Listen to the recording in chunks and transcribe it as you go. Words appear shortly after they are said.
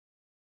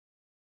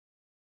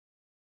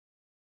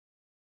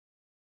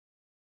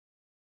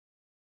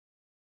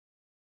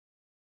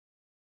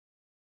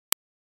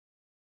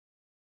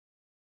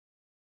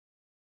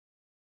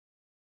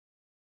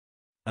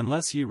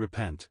Unless ye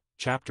repent.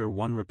 Chapter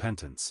 1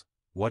 Repentance,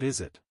 What is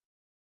it?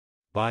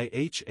 By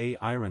H. A.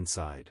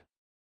 Ironside.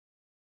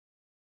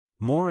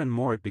 More and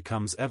more it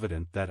becomes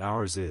evident that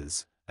ours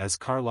is, as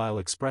Carlyle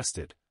expressed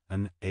it,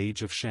 an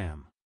age of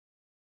sham.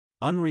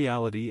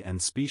 Unreality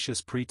and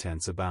specious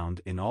pretense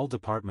abound in all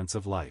departments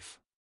of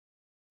life.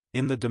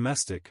 In the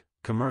domestic,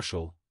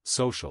 commercial,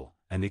 social,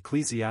 and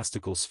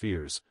ecclesiastical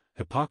spheres,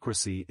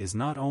 hypocrisy is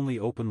not only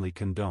openly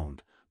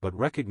condoned, but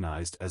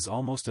recognized as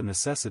almost a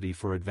necessity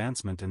for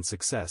advancement and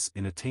success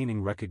in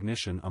attaining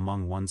recognition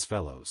among one's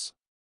fellows.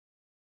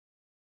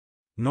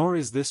 Nor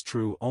is this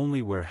true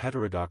only where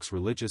heterodox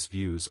religious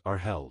views are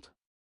held.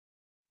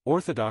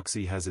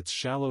 Orthodoxy has its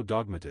shallow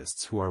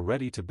dogmatists who are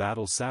ready to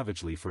battle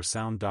savagely for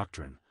sound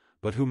doctrine,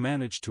 but who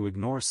manage to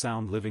ignore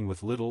sound living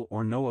with little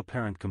or no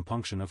apparent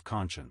compunction of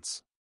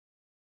conscience.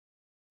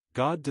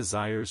 God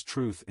desires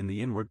truth in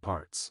the inward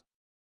parts.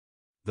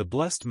 The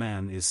blessed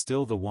man is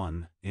still the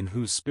one, in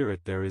whose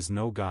spirit there is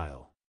no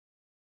guile.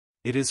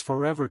 It is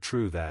forever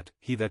true that,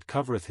 he that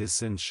covereth his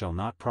sins shall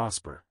not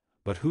prosper,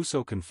 but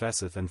whoso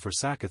confesseth and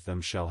forsaketh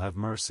them shall have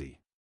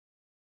mercy.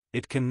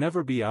 It can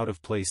never be out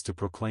of place to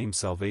proclaim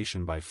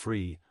salvation by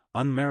free,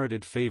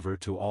 unmerited favor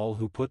to all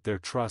who put their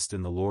trust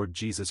in the Lord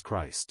Jesus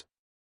Christ.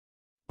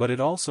 But it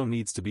also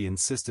needs to be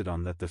insisted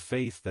on that the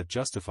faith that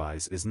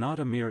justifies is not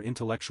a mere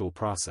intellectual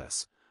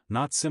process,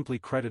 not simply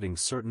crediting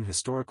certain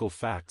historical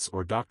facts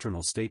or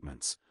doctrinal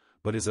statements,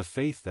 but is a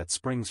faith that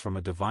springs from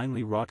a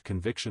divinely wrought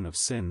conviction of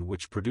sin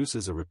which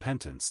produces a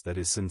repentance that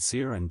is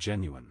sincere and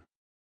genuine.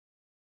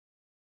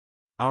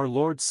 Our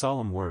Lord's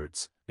solemn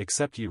words,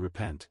 "Except ye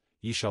repent,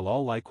 ye shall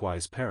all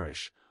likewise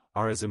perish,"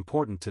 are as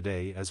important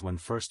today as when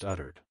first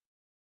uttered.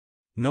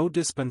 No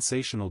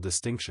dispensational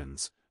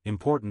distinctions,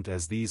 important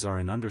as these are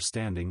in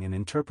understanding and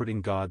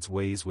interpreting God's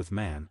ways with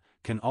man,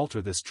 can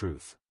alter this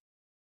truth.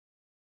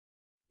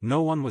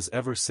 No one was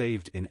ever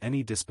saved in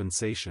any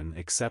dispensation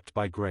except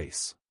by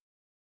grace.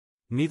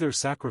 Neither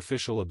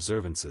sacrificial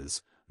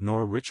observances,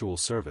 nor ritual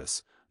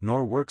service,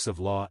 nor works of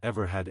law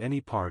ever had any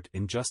part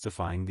in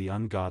justifying the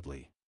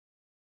ungodly.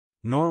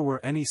 Nor were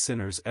any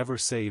sinners ever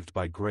saved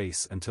by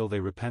grace until they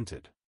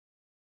repented.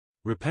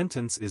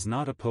 Repentance is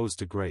not opposed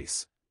to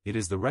grace, it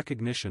is the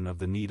recognition of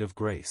the need of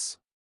grace.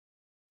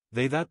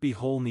 They that be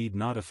whole need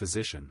not a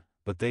physician,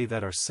 but they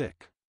that are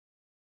sick.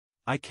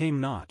 I came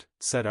not,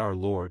 said our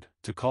Lord,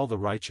 to call the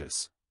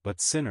righteous,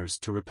 but sinners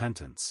to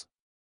repentance.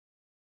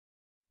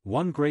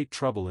 One great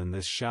trouble in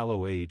this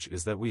shallow age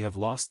is that we have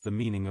lost the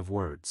meaning of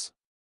words.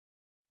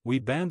 We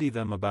bandy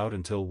them about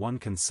until one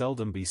can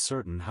seldom be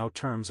certain how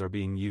terms are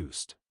being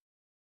used.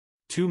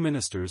 Two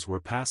ministers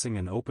were passing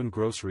an open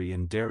grocery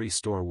and dairy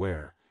store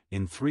where,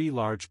 in 3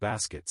 large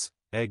baskets,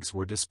 eggs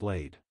were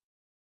displayed.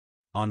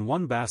 On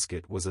one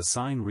basket was a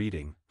sign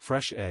reading,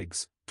 "Fresh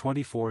eggs,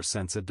 24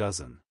 cents a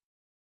dozen."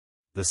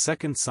 The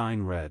second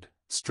sign read,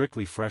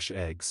 "Strictly fresh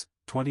eggs,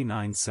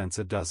 29 cents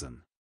a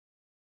dozen."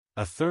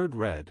 A third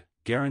read,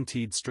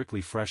 "Guaranteed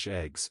strictly fresh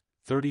eggs,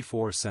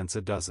 34 cents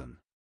a dozen."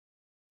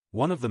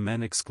 One of the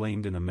men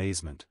exclaimed in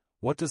amazement,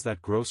 "What does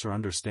that grocer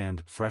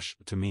understand 'fresh'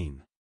 to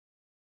mean?"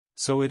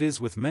 So it is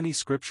with many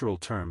scriptural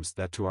terms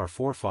that to our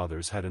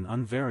forefathers had an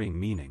unvarying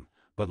meaning,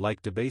 but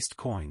like debased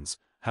coins,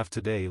 have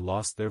today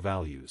lost their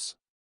values.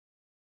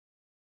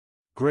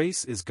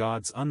 Grace is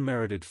God's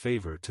unmerited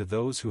favor to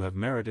those who have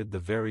merited the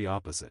very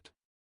opposite.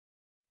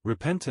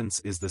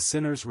 Repentance is the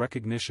sinner's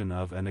recognition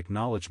of and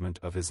acknowledgement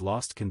of his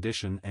lost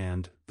condition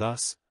and,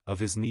 thus, of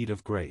his need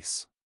of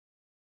grace.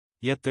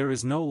 Yet there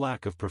is no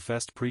lack of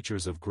professed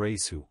preachers of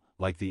grace who,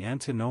 like the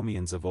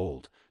antinomians of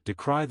old,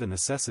 decry the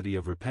necessity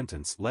of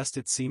repentance lest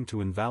it seem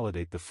to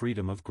invalidate the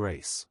freedom of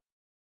grace.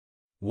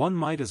 One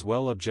might as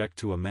well object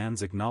to a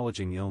man's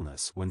acknowledging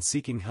illness when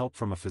seeking help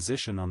from a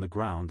physician on the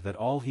ground that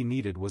all he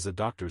needed was a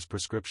doctor's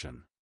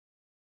prescription.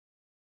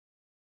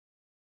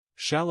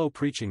 Shallow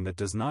preaching that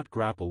does not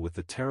grapple with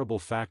the terrible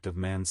fact of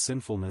man's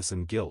sinfulness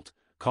and guilt,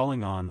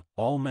 calling on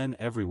all men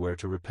everywhere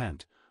to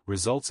repent,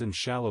 results in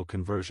shallow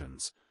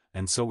conversions,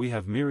 and so we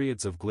have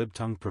myriads of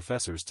glib-tongued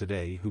professors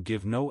today who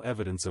give no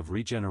evidence of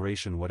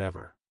regeneration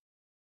whatever.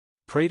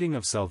 Prating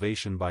of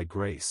salvation by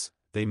grace,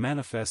 they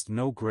manifest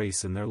no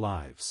grace in their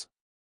lives.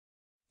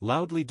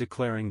 Loudly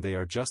declaring they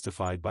are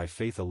justified by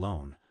faith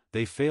alone,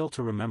 they fail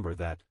to remember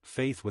that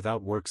faith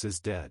without works is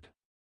dead.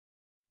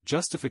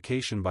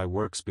 Justification by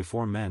works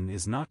before men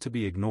is not to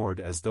be ignored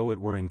as though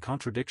it were in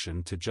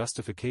contradiction to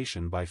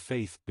justification by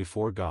faith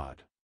before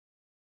God.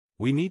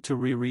 We need to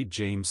reread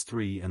James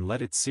 3 and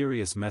let its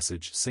serious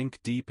message sink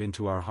deep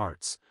into our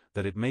hearts,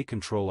 that it may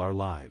control our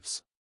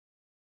lives.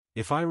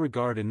 If I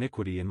regard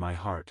iniquity in my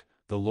heart,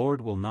 the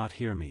Lord will not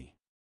hear me.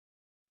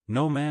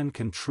 No man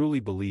can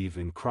truly believe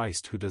in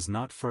Christ who does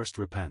not first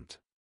repent.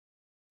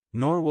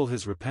 Nor will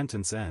his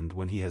repentance end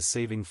when he has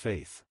saving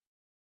faith.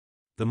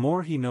 The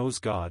more he knows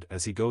God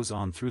as he goes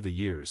on through the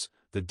years,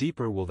 the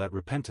deeper will that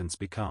repentance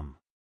become.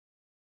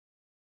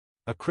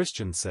 A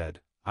Christian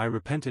said, "I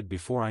repented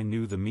before I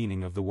knew the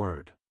meaning of the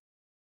word.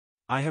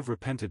 I have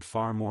repented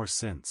far more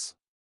since."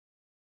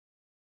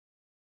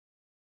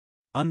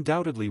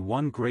 Undoubtedly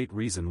one great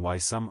reason why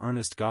some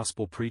earnest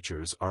gospel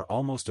preachers are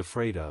almost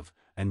afraid of,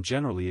 and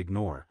generally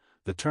ignore,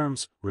 the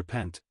terms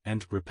repent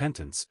and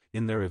repentance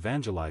in their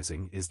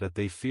evangelizing is that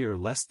they fear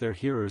lest their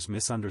hearers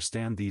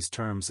misunderstand these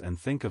terms and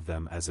think of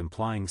them as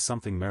implying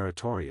something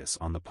meritorious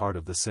on the part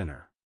of the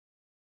sinner.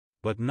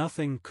 But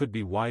nothing could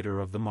be wider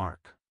of the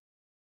mark.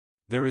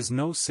 There is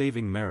no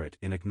saving merit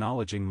in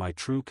acknowledging my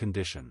true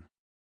condition.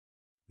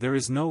 There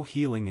is no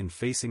healing in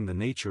facing the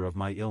nature of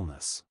my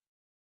illness.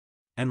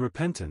 And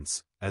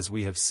repentance, as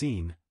we have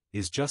seen,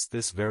 is just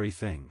this very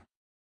thing.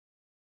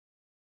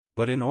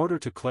 But in order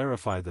to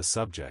clarify the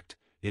subject,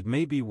 it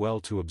may be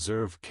well to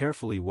observe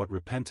carefully what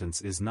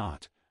repentance is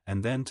not,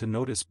 and then to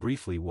notice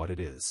briefly what it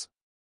is.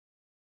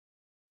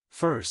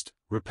 First,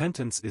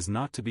 repentance is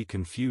not to be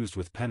confused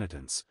with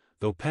penitence,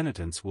 though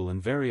penitence will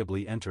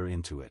invariably enter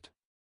into it.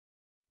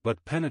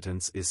 But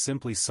penitence is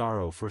simply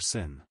sorrow for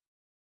sin.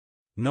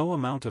 No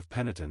amount of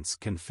penitence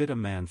can fit a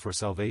man for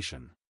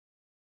salvation.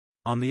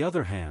 On the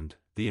other hand,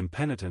 the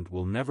impenitent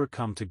will never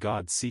come to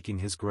God seeking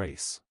His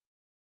grace.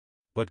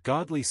 But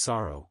godly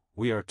sorrow,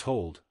 we are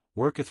told,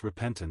 worketh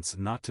repentance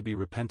not to be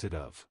repented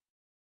of.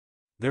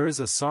 There is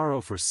a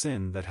sorrow for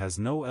sin that has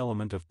no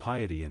element of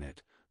piety in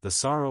it, the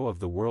sorrow of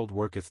the world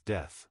worketh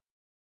death.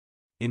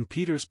 In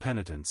Peter's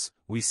penitence,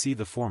 we see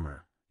the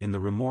former, in the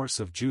remorse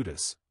of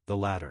Judas, the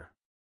latter.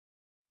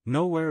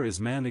 Nowhere is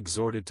man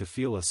exhorted to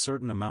feel a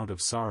certain amount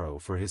of sorrow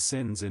for his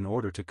sins in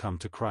order to come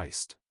to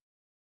Christ.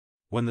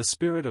 When the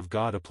Spirit of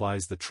God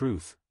applies the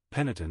truth,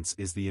 penitence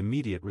is the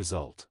immediate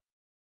result.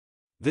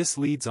 This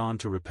leads on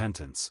to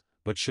repentance,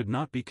 but should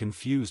not be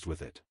confused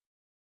with it.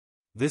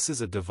 This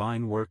is a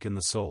divine work in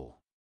the soul.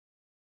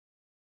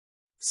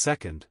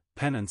 Second,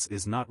 penance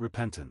is not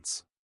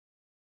repentance.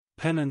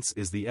 Penance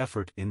is the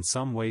effort in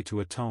some way to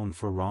atone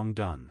for wrong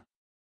done.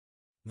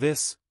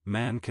 This,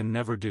 man can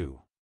never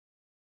do.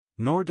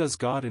 Nor does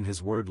God in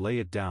His Word lay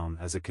it down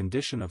as a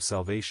condition of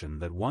salvation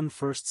that one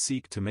first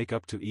seek to make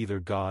up to either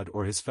God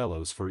or his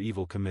fellows for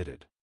evil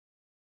committed.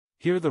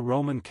 Here the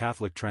Roman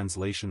Catholic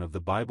translation of the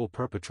Bible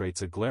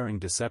perpetrates a glaring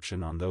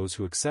deception on those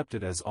who accept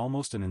it as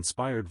almost an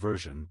inspired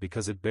version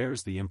because it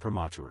bears the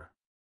imprimatur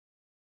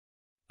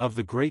of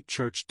the great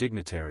church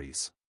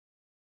dignitaries.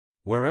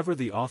 Wherever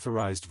the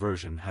authorized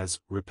version has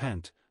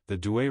repent, the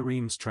Douay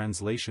Rheims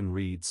translation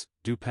reads,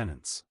 do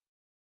penance.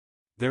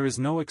 There is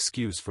no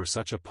excuse for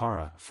such a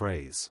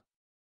paraphrase.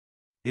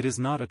 It is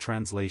not a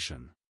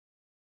translation.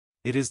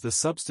 It is the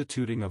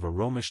substituting of a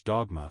Romish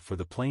dogma for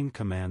the plain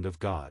command of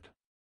God.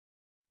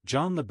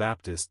 John the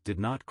Baptist did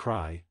not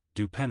cry,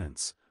 do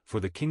penance, for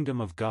the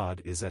kingdom of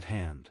God is at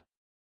hand.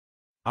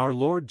 Our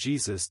Lord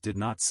Jesus did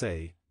not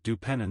say, do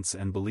penance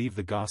and believe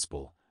the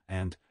gospel,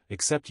 and,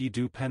 except ye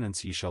do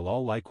penance ye shall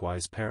all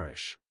likewise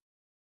perish.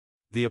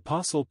 The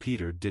Apostle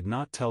Peter did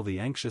not tell the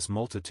anxious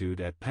multitude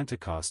at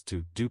Pentecost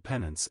to do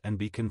penance and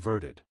be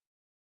converted.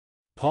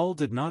 Paul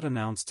did not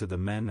announce to the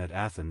men at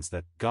Athens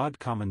that God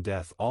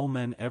commandeth all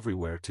men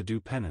everywhere to do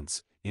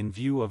penance, in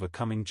view of a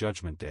coming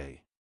judgment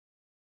day.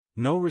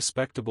 No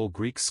respectable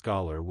Greek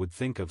scholar would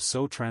think of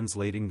so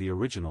translating the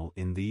original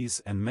in these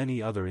and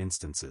many other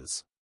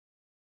instances.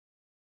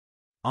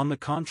 On the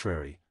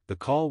contrary, the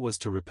call was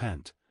to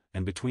repent,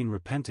 and between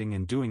repenting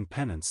and doing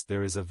penance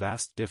there is a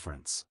vast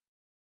difference.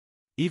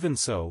 Even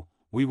so,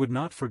 we would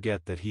not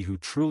forget that he who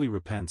truly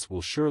repents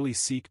will surely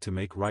seek to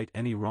make right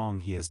any wrong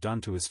he has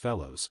done to his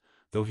fellows,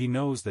 though he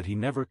knows that he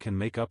never can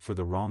make up for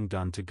the wrong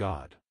done to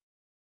God.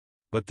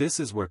 But this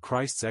is where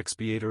Christ's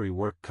expiatory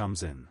work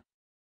comes in.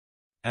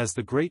 As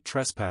the great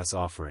trespass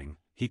offering,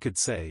 he could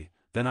say,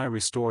 then I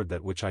restored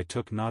that which I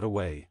took not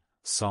away,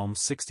 Psalm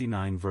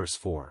 69 verse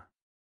 4.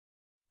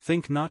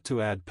 Think not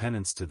to add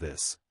penance to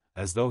this,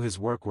 as though his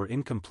work were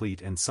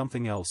incomplete and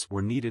something else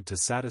were needed to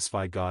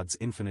satisfy God's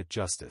infinite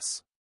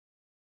justice.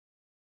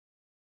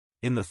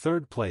 In the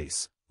third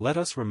place, let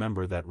us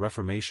remember that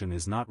reformation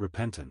is not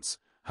repentance,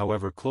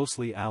 however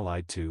closely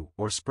allied to,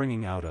 or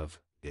springing out of,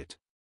 it.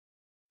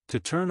 To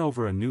turn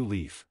over a new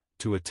leaf,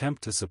 to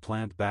attempt to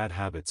supplant bad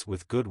habits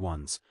with good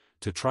ones,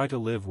 to try to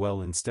live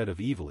well instead of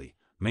evilly,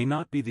 may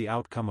not be the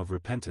outcome of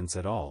repentance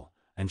at all,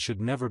 and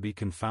should never be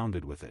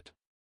confounded with it.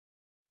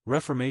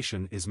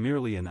 Reformation is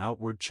merely an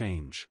outward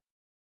change.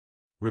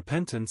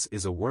 Repentance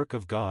is a work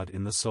of God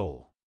in the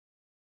soul.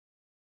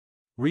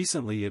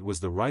 Recently it was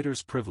the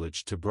writer's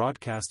privilege to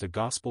broadcast a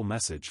gospel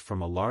message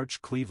from a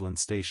large Cleveland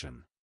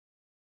station.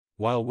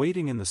 While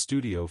waiting in the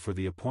studio for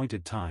the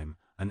appointed time,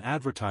 an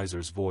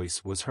advertiser's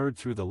voice was heard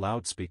through the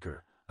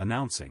loudspeaker,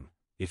 announcing,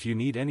 if you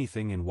need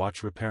anything in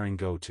watch repairing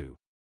go to.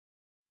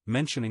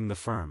 Mentioning the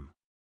firm.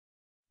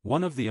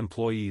 One of the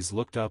employees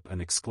looked up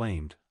and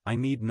exclaimed, I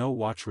need no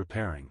watch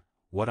repairing,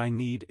 what I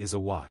need is a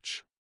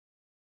watch.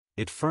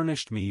 It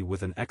furnished me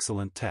with an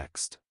excellent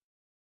text.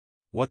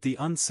 What the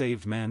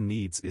unsaved man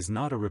needs is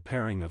not a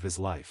repairing of his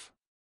life.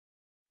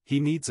 He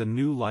needs a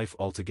new life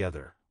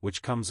altogether,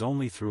 which comes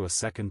only through a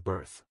second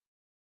birth.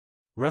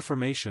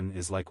 Reformation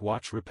is like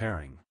watch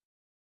repairing.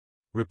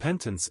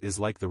 Repentance is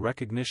like the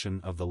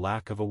recognition of the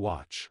lack of a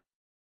watch.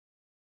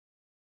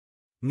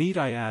 Need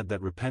I add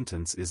that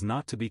repentance is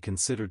not to be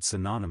considered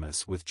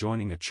synonymous with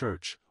joining a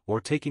church,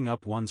 or taking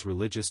up one's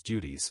religious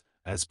duties,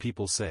 as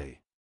people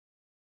say.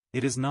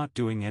 It is not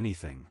doing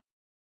anything.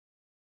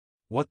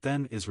 What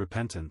then is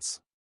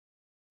repentance?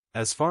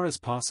 As far as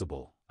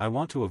possible, I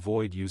want to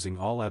avoid using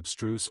all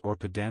abstruse or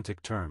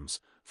pedantic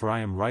terms, for I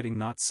am writing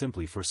not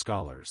simply for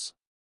scholars.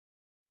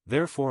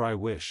 Therefore I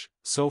wish,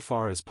 so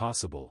far as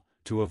possible,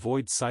 to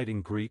avoid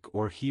citing Greek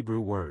or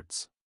Hebrew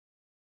words.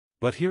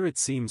 But here it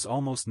seems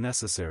almost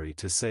necessary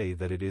to say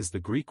that it is the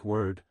Greek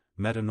word,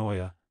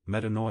 metanoia,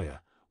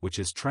 which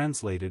is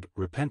translated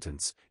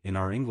repentance in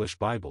our English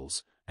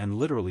Bibles, and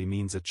literally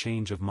means a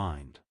change of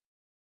mind.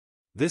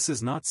 This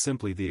is not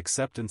simply the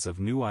acceptance of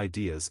new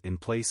ideas in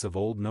place of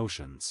old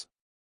notions.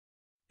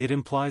 It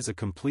implies a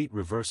complete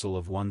reversal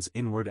of one's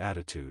inward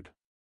attitude.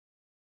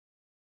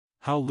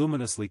 How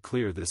luminously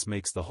clear this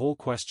makes the whole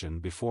question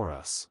before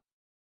us.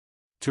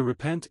 To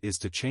repent is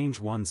to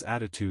change one's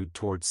attitude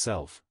toward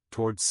self,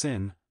 toward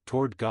sin,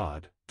 toward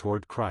God,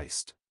 toward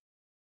Christ.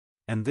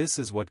 And this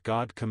is what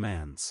God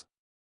commands.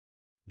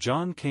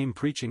 John came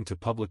preaching to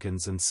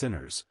publicans and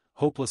sinners,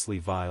 hopelessly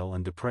vile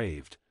and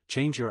depraved,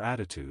 change your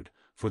attitude,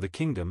 for the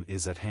kingdom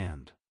is at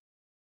hand.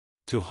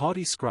 To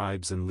haughty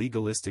scribes and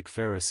legalistic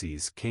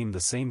Pharisees came the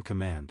same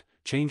command,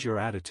 change your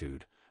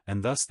attitude,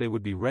 and thus they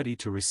would be ready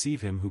to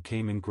receive him who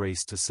came in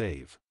grace to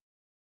save.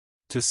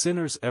 To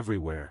sinners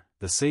everywhere,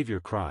 the Savior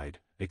cried,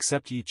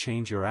 except ye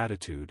change your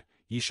attitude,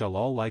 ye shall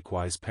all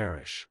likewise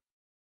perish.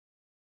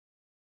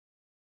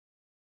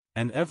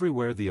 And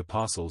everywhere the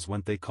apostles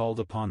went they called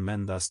upon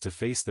men thus to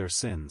face their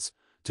sins,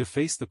 to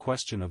face the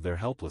question of their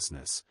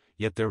helplessness,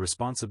 yet their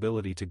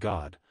responsibility to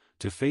God,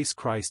 to face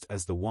Christ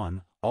as the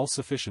one,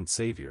 all-sufficient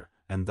Savior,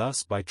 and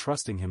thus by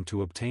trusting him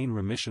to obtain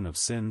remission of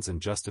sins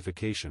and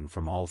justification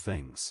from all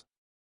things.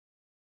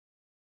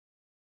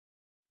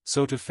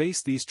 So to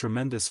face these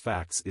tremendous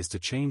facts is to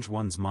change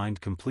one's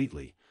mind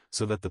completely,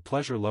 so that the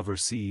pleasure lover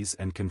sees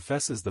and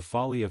confesses the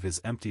folly of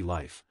his empty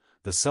life,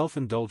 the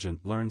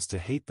self-indulgent learns to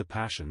hate the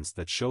passions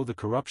that show the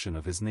corruption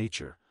of his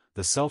nature,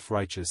 the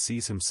self-righteous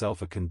sees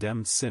himself a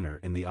condemned sinner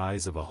in the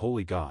eyes of a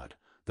holy God,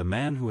 the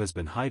man who has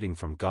been hiding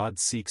from God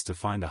seeks to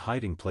find a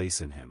hiding place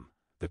in him,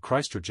 the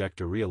Christ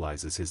rejecter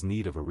realizes his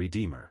need of a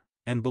Redeemer,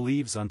 and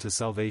believes unto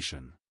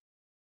salvation.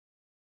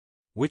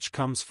 Which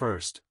comes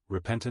first,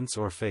 repentance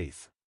or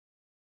faith?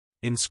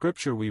 In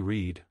Scripture we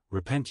read,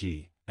 repent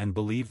ye, and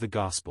believe the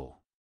gospel.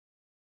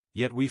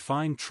 Yet we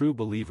find true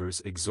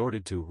believers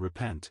exhorted to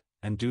repent,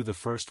 and do the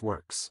first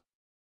works.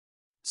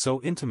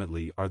 So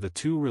intimately are the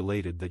two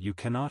related that you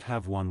cannot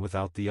have one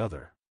without the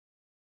other.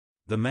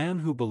 The man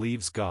who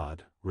believes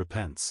God,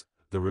 repents,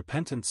 the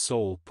repentant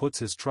soul puts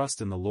his trust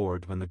in the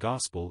Lord when the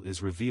gospel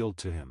is revealed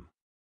to him.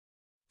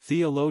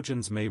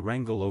 Theologians may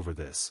wrangle over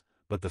this,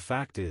 but the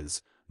fact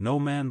is, no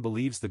man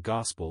believes the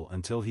gospel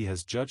until he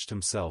has judged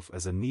himself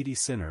as a needy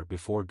sinner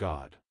before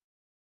God.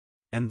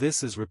 And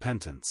this is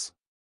repentance.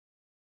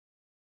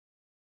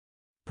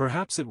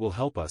 Perhaps it will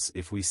help us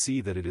if we see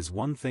that it is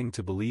one thing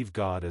to believe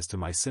God as to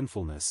my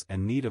sinfulness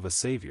and need of a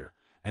Savior,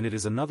 and it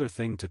is another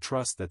thing to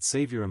trust that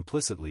Savior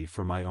implicitly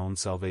for my own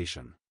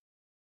salvation.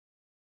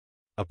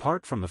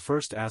 Apart from the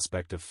first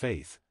aspect of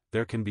faith,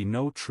 there can be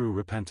no true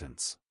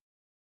repentance.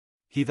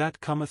 He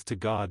that cometh to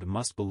God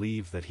must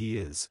believe that he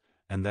is,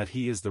 and that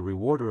he is the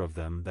rewarder of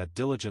them that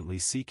diligently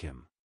seek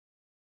him.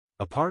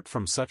 Apart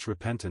from such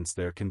repentance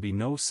there can be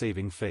no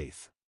saving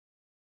faith.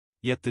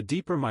 Yet the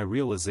deeper my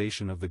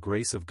realization of the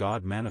grace of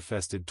God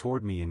manifested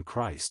toward me in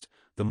Christ,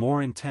 the more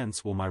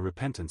intense will my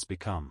repentance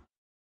become.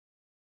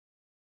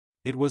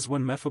 It was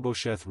when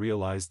Mephibosheth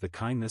realized the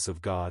kindness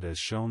of God as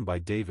shown by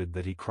David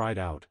that he cried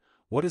out,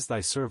 What is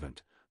thy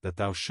servant, that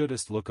thou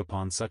shouldest look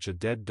upon such a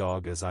dead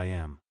dog as I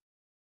am?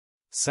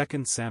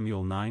 2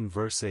 Samuel 9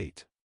 verse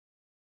 8.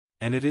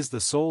 And it is the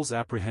soul's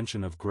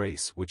apprehension of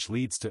grace which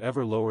leads to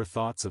ever lower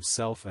thoughts of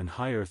self and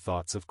higher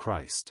thoughts of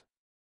Christ.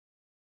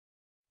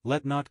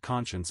 Let not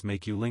conscience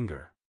make you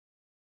linger,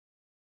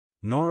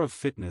 nor of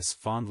fitness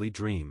fondly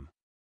dream.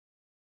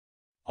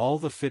 All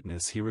the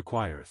fitness he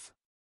requireth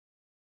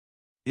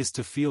is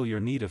to feel your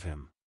need of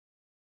him.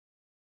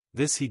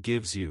 This he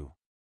gives you.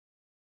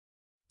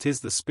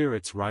 'Tis the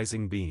Spirit's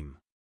rising beam.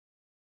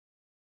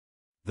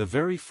 The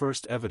very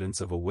first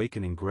evidence of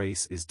awakening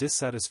grace is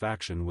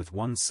dissatisfaction with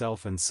one's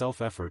self and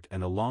self-effort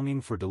and a longing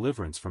for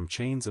deliverance from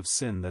chains of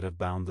sin that have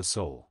bound the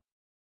soul.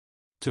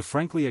 To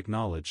frankly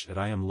acknowledge that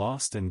I am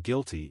lost and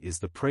guilty is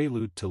the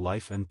prelude to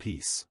life and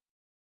peace.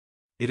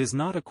 It is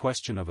not a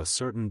question of a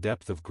certain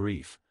depth of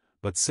grief,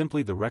 but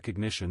simply the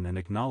recognition and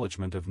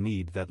acknowledgement of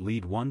need that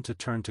lead one to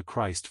turn to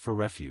Christ for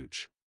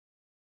refuge.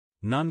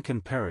 None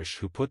can perish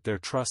who put their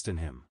trust in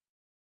him.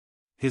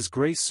 His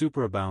grace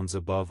superabounds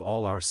above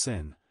all our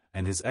sin,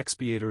 and his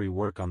expiatory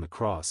work on the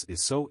cross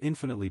is so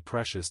infinitely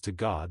precious to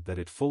God that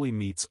it fully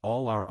meets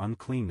all our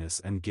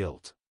uncleanness and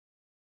guilt.